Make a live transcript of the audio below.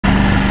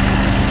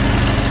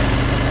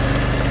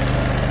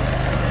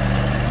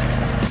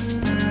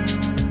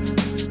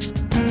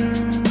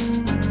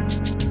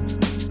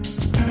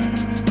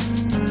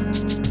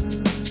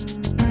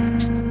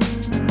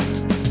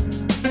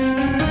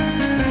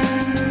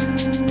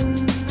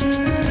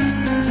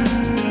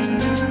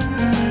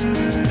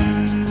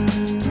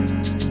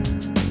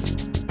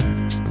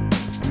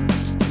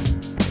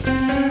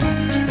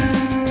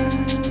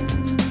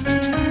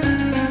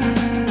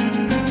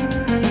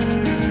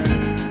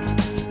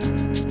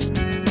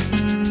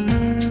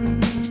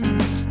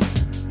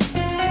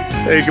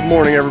Hey, good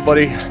morning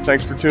everybody.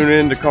 Thanks for tuning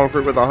in to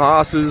Concrete with the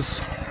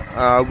Hosses.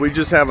 We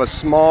just have a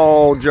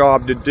small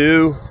job to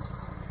do.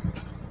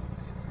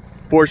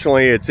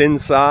 Fortunately, it's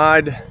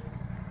inside,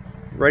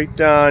 right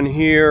down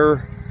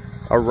here,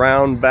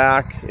 around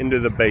back into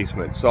the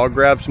basement. So I'll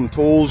grab some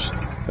tools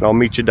and I'll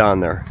meet you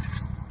down there.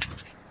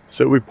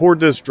 So we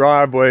poured this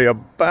driveway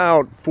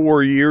about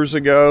 4 years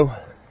ago.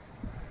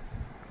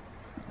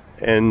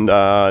 And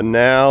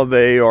now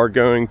they are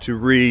going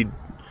to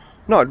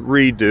not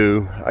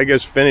redo, I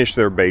guess finish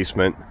their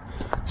basement.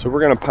 So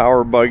we're gonna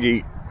power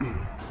buggy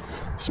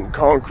some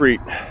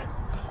concrete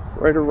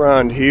right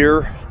around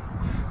here.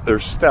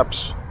 There's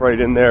steps right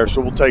in there, so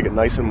we'll take it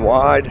nice and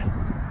wide.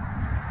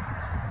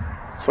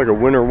 It's like a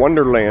winter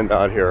wonderland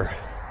out here.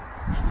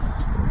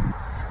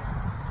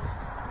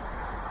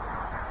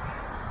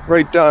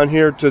 Right down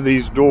here to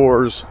these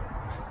doors,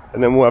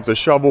 and then we'll have to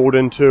shovel it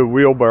into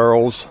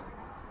wheelbarrows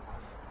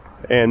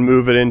and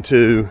move it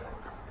into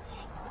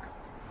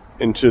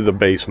the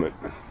basement.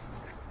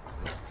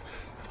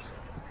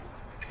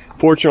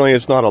 Fortunately,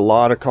 it's not a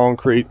lot of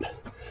concrete.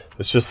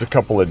 It's just a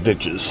couple of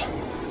ditches.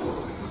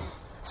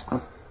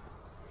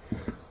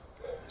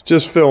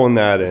 Just filling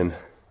that in.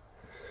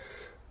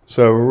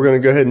 So we're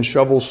going to go ahead and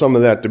shovel some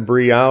of that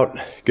debris out,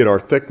 get our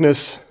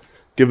thickness,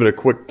 give it a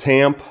quick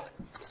tamp.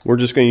 We're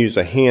just going to use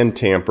a hand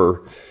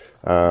tamper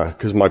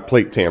because my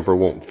plate tamper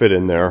won't fit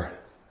in there.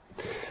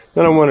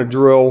 Then I want to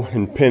drill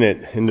and pin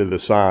it into the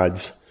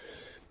sides.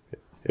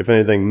 If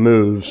anything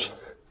moves,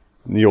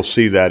 you'll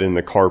see that in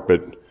the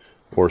carpet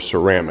or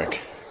ceramic.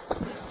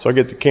 So I'll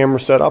get the camera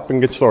set up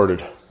and get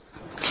started.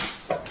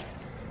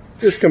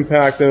 Just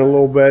compacting a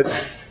little bit.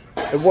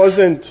 It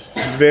wasn't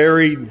a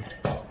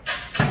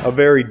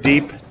very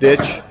deep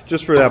ditch,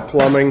 just for that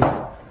plumbing.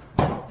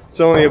 It's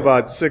only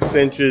about 6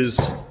 inches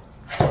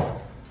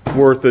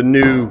worth of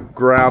new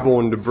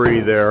gravel and debris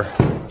there.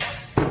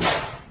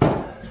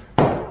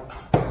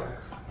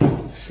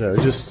 So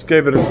just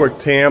gave it a quick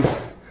tamp.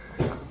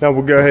 Now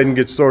we'll go ahead and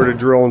get started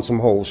drilling some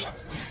holes.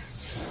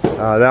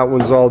 That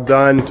one's all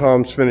done.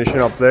 Tom's finishing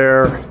up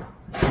there.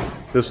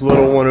 This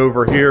little one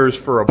over here is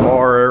for a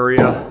bar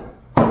area.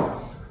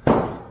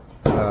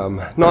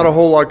 Not a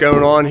whole lot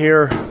going on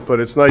here, but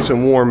it's nice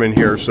and warm in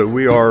here, so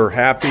we are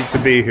happy to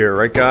be here,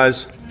 right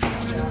guys?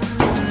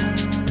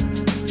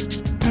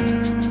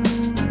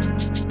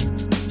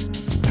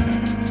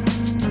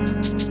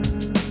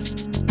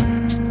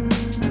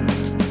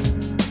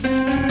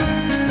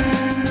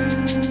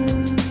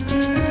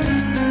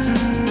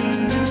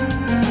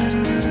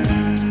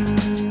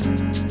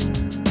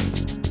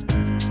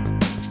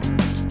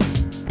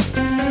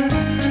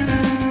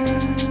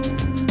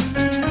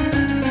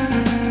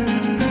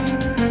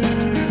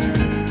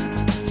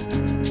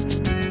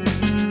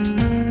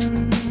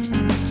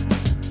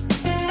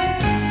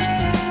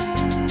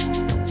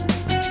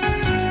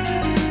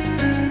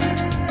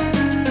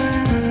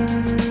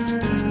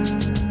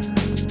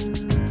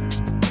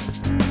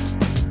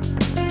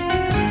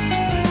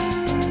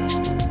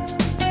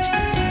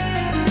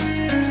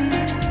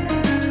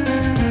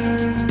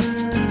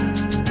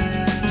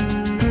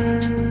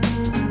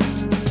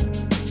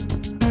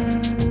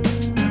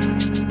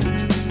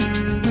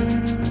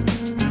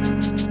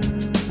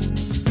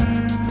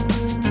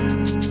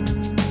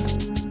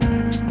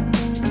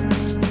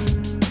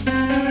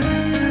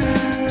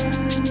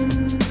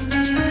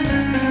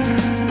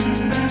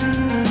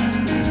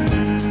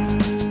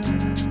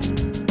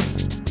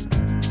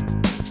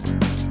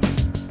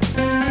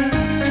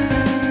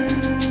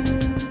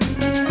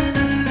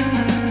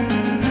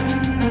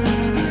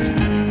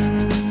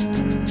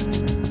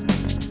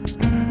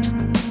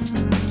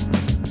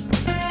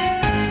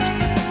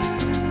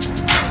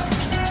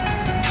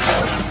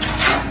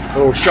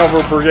 Little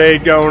shovel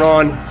brigade going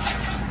on.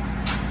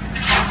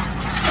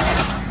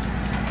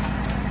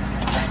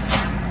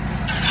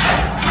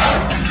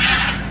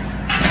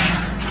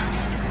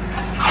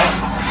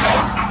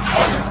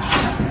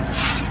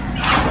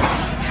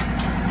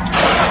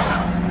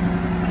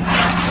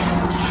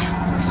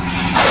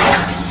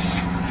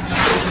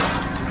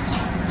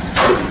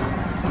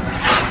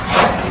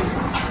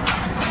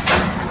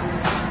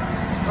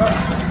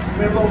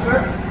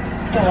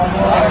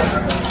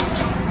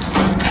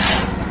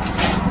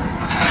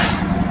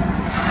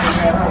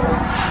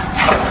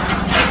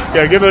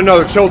 Yeah, give it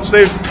another tilt,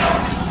 Steve.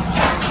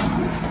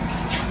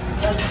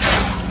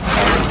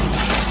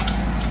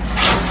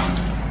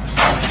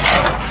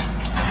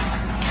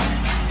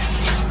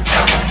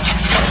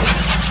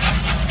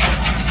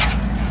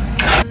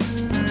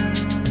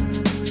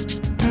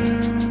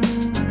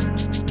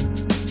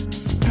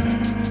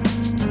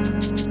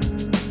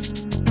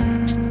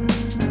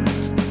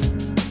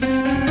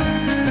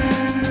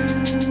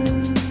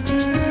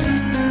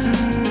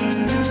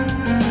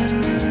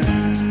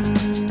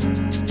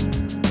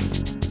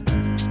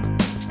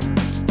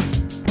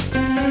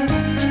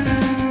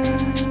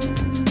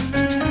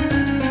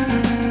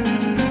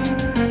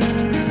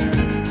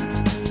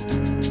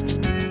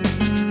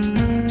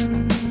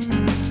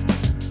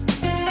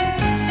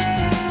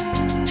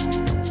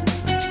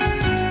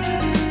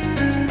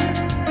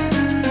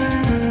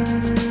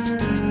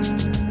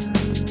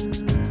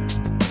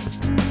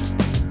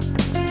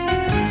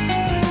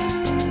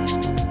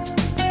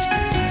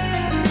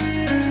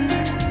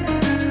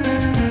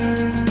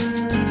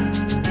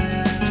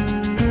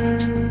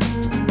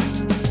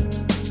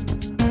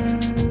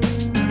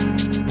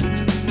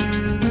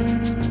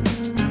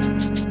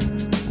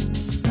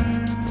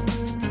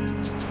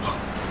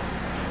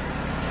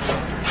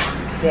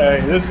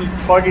 This is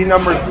buggy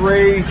number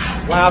 3.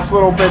 Last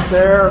little bit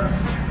there.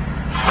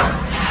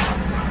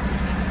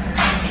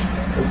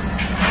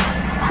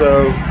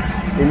 So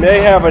we may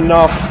have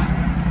enough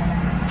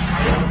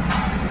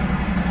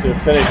to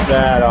finish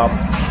that up.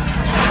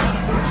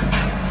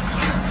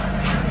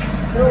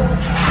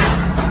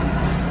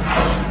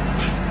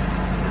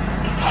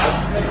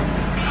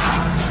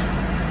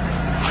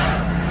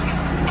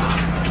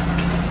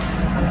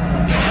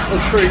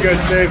 Looks pretty good,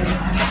 Steve.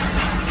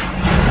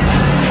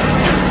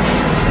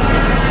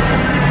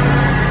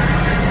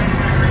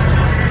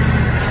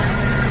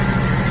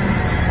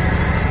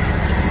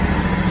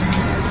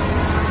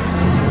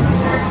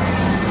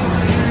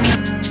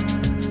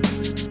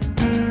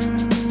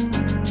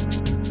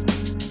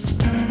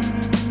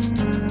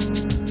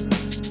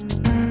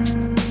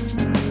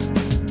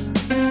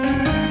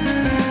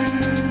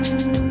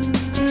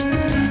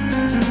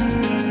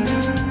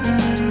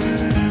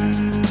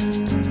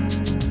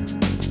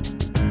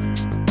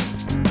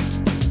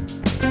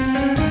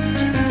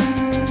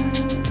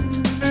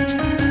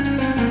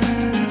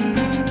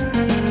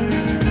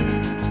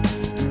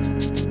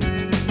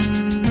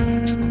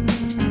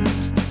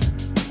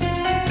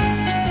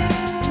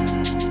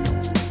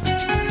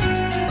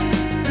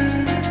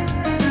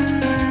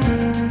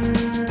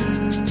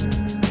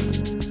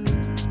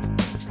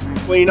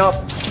 Clean up.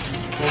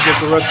 We'll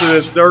get the rest of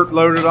this dirt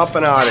loaded up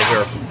and out of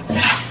here.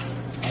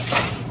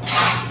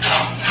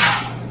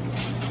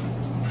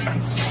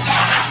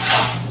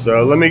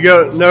 So let me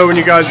know when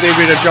you guys need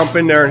me to jump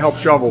in there and help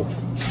shovel.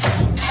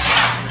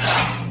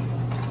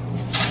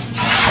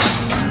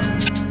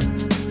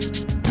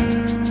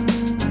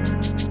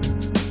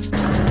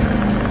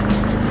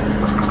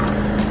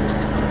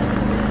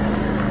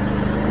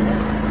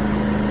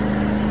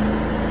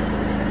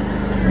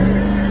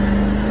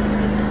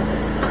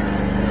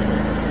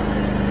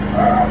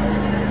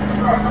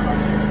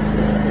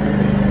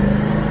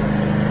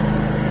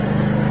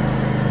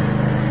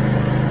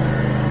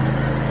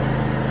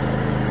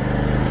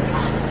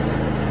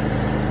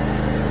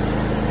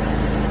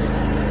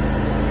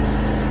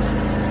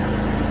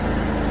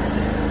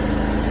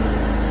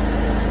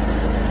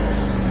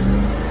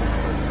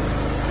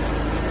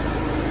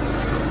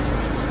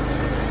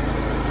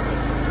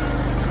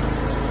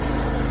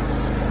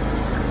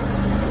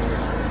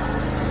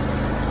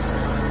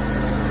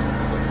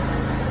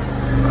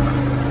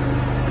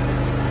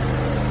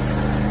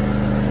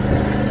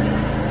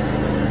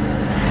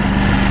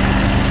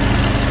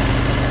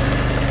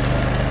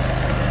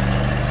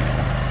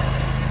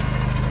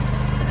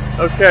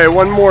 Okay,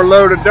 one more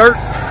load of dirt,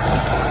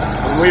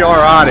 and we are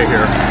out of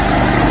here.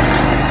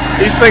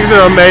 These things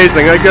are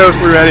amazing. They go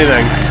through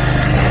anything.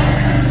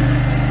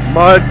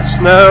 Mud,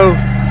 snow,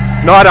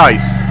 not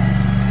ice.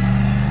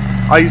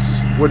 Ice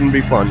wouldn't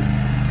be fun.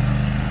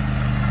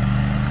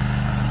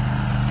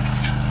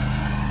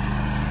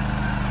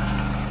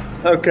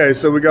 Okay,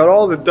 so we got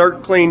all the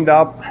dirt cleaned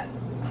up.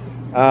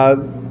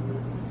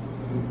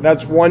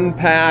 That's one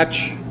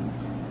patch.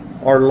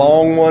 Our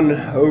long one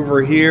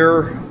over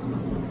here,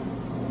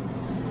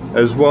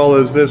 as well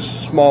as this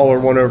smaller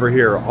one over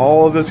here.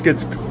 All of this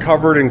gets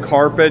covered in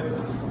carpet,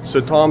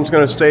 so Tom's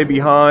going to stay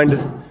behind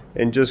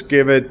and just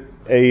give it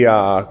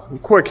a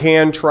quick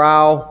hand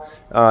trowel,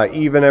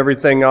 even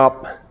everything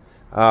up.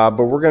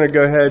 But we're going to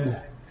go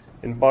ahead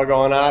and bug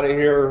on out of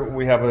here.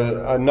 We have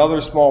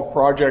another small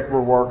project we're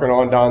working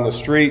on down the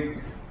street.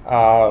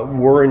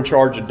 We're in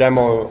charge of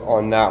demo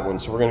on that one,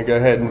 so we're going to go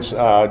ahead and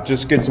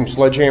just get some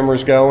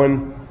sledgehammers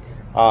going.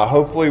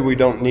 Hopefully we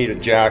don't need a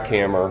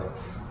jackhammer.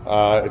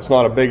 It's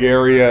not a big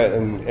area,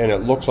 and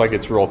it looks like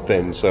it's real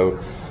thin, so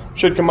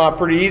should come out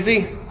pretty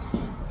easy.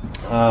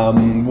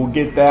 We'll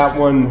get that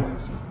one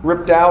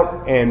ripped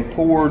out and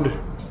poured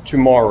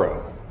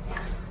tomorrow.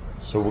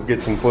 So we'll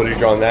get some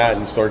footage on that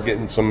and start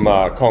getting some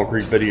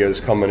concrete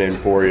videos coming in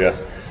for you.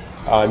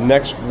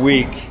 Next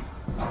week,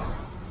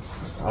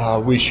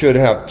 we should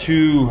have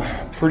 2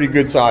 pretty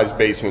good sized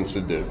basements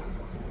to do.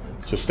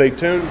 So stay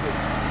tuned.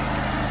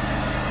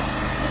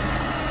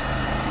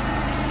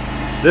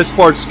 This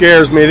part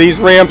scares me. These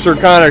ramps are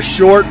kind of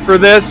short for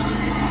this.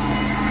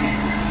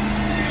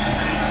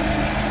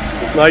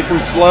 It's nice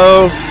and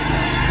slow.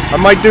 I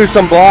might do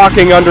some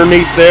blocking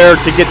underneath there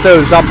to get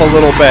those up a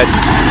little bit.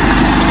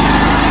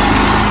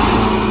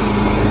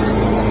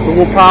 So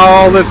we'll pile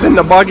all this in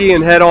the buggy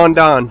and head on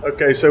down.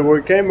 Okay, so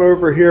we came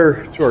over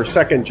here to our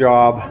second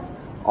job.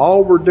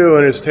 All we're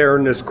doing is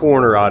tearing this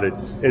corner out.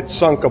 It's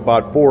sunk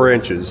about 4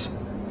 inches.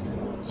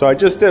 So I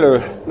just did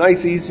a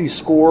nice easy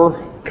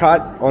score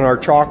cut on our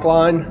chalk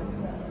line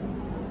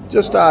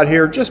just out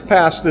here, just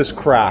past this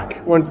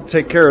crack. Wanted to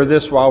take care of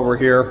this while we're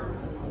here.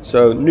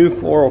 So new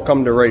floor will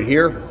come to right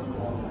here.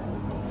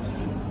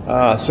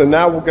 So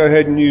now we'll go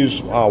ahead and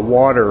use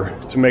water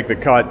to make the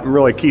cut and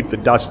really keep the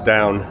dust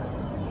down.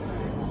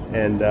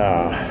 And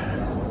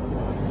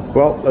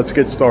well, let's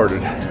get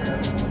started.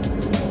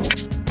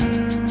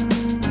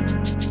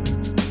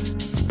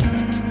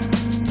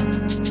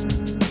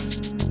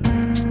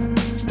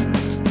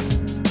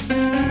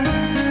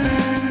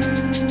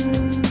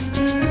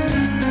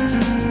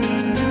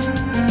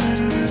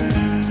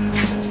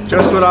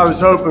 Just what I was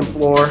hoping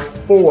for.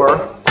 The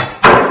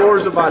floor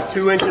is about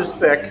 2 inches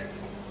thick.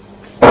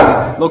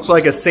 Looks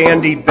like a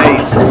sandy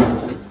base.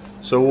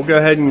 So we'll go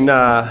ahead and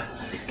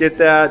get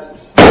that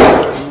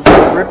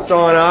ripped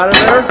on out of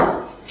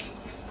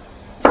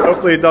there.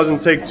 Hopefully it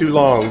doesn't take too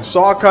long.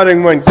 Saw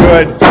cutting went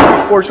good.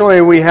 Fortunately,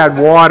 we had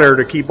water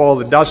to keep all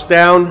the dust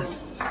down.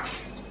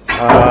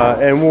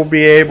 And we'll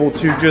be able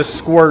to just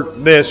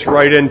squirt this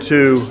right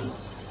into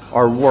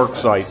our work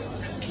site.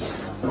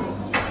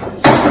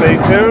 Stay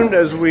tuned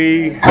as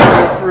we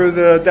go through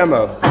the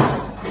demo.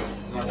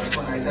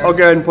 I'll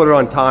go ahead and put it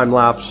on time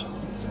lapse.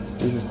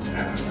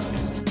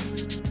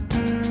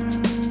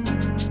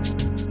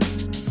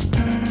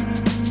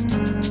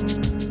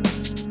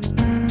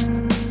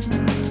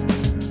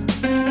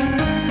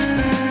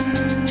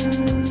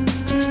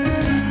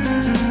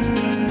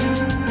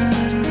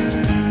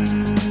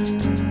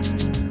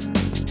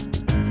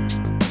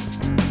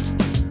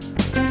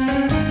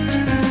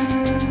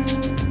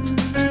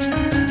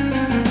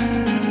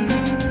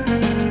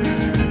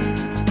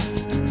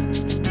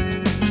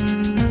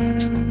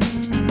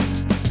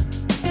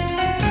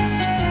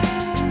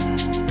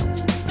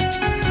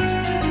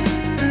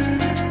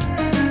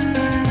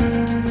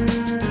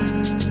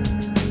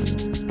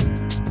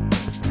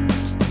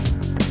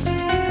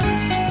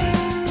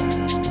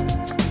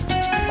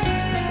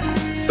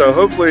 So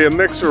hopefully a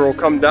mixer will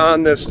come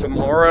down this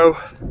tomorrow.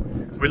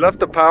 We left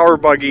the power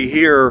buggy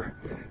here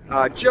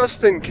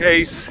just in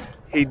case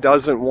he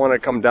doesn't want to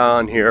come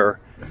down here.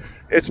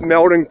 It's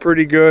melting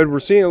pretty good. We're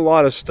seeing a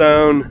lot of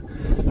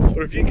stone,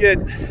 but if you get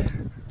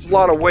it's a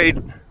lot of weight,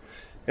 and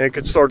it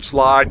could start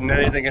sliding,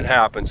 anything can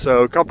happen.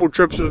 So a couple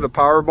trips with the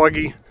power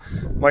buggy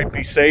might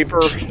be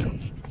safer.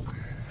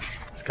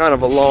 It's kind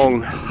of a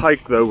long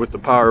hike though with the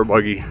power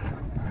buggy.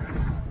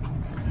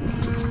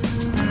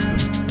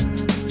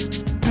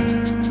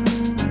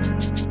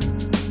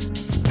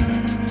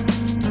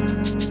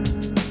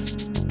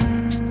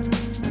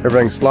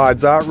 Everything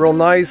slides out real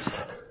nice.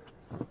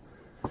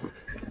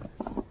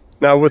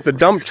 Now with the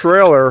dump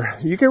trailer,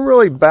 you can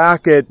really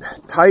back it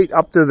tight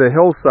up to the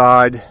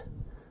hillside.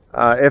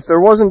 If there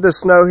wasn't the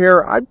snow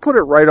here, I'd put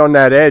it right on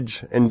that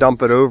edge and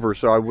dump it over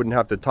so I wouldn't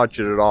have to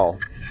touch it at all.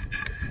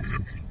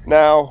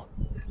 Now,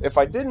 if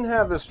I didn't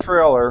have this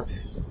trailer,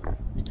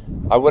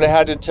 I would have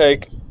had to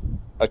take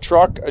a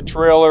truck, a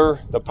trailer,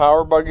 the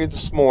power buggy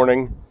this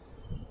morning,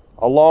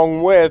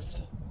 along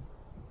with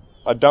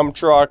a dump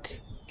truck,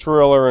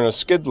 trailer, and a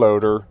skid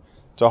loader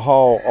to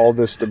haul all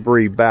this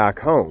debris back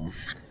home.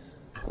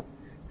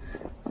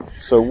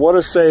 So what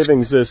a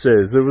savings this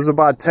is. It was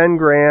about 10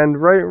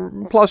 grand,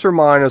 right, plus or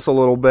minus a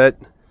little bit,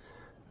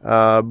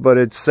 but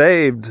it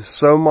saved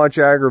so much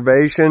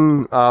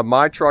aggravation.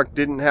 My truck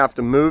didn't have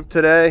to move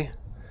today,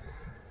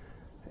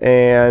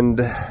 and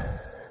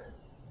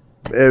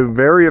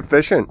very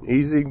efficient,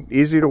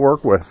 easy to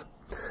work with.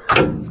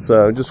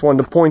 So just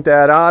wanted to point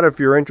that out. If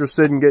you're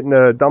interested in getting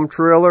a dump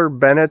trailer,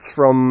 Bennett's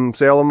from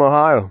Salem,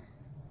 Ohio.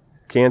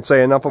 Can't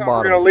say enough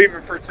about it. We're going to leave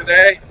it for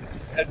today.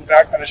 Heading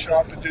back to the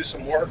shop to do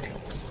some work.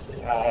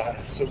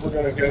 So we're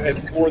going to go ahead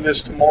and pour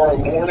this tomorrow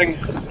morning.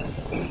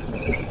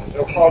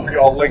 It'll probably be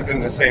all linked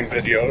in the same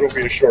video. It'll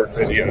be a short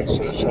video.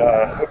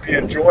 So hope you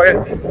enjoy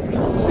it.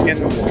 See you in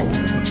the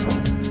morning.